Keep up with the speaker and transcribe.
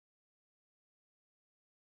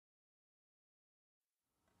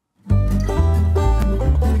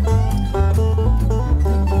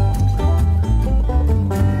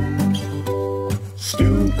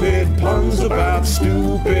Stupid puns about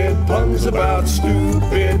stupid puns about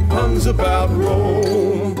stupid puns about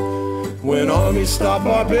Rome. When armies stopped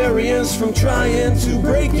barbarians from trying to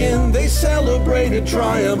break in, they celebrated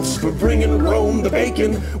triumphs for bringing Rome the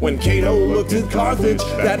bacon. When Cato looked at Carthage,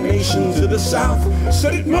 that nation to the south,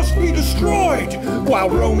 said it must be destroyed, while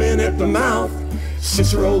Roman at the mouth.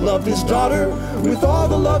 Cicero loved his daughter with all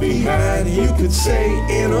the love he had. You could say,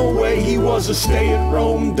 in a way, he was a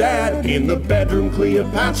stay-at-Rome dad. In the bedroom,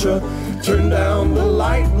 Cleopatra turned down the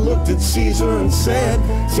light, looked at Caesar and said,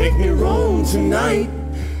 "Take me Rome tonight."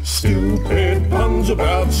 Stupid puns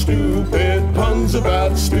about stupid puns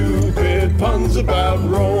about stupid puns about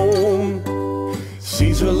Rome.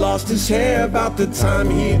 Caesar lost his hair about the time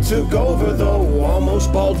he took over, though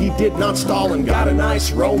almost bald he did not stall and got a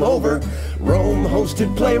nice roam over. Rome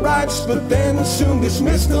hosted playwrights, but then soon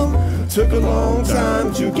dismissed them. Took a long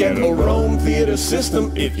time to get a Rome theater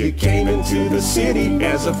system. If you came into the city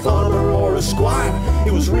as a farmer or a squire,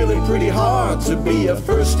 it was really pretty hard to be a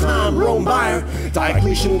first-time Rome buyer.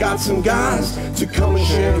 Diocletian got some guys to come and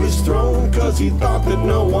share his throne, 'cause he thought that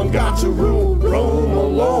no one got to rule Rome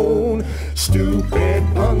alone. Stupid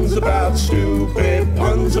puns about stupid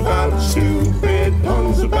puns about stupid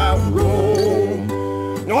puns about Rome.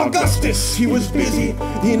 Augustus, he was busy,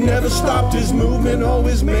 he never stopped his movement. Oh,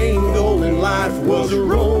 his main goal in life was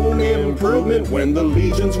Rome improvement. When the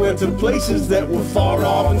legions went to places that were far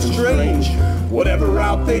off and strange, whatever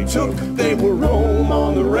route they took, they were Rome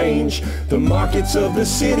on the range. The markets of the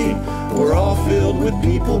city were all filled with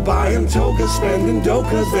people buying togas, spending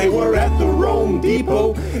dokas. They were at the Rome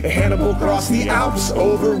depot. Hannibal crossed the Alps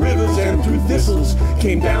over rivers and through thistles,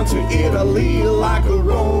 came down to Italy like a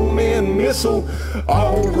Roman missile.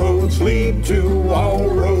 All roads lead to, all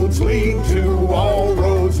roads lead to, all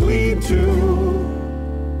roads lead to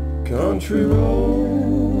country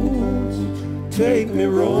roads. Take me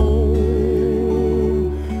Rome,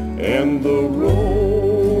 and the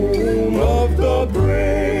Rome of the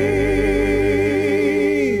brave.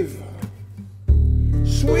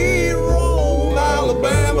 Sweet Rome,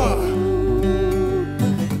 Alabama,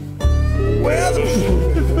 where the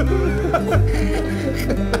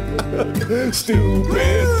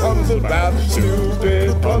stupid puns about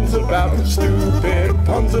stupid puns about stupid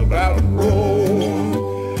puns about Rome.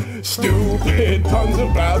 Stupid puns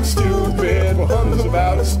about stupid puns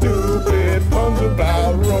about stupid puns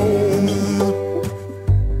about Rome.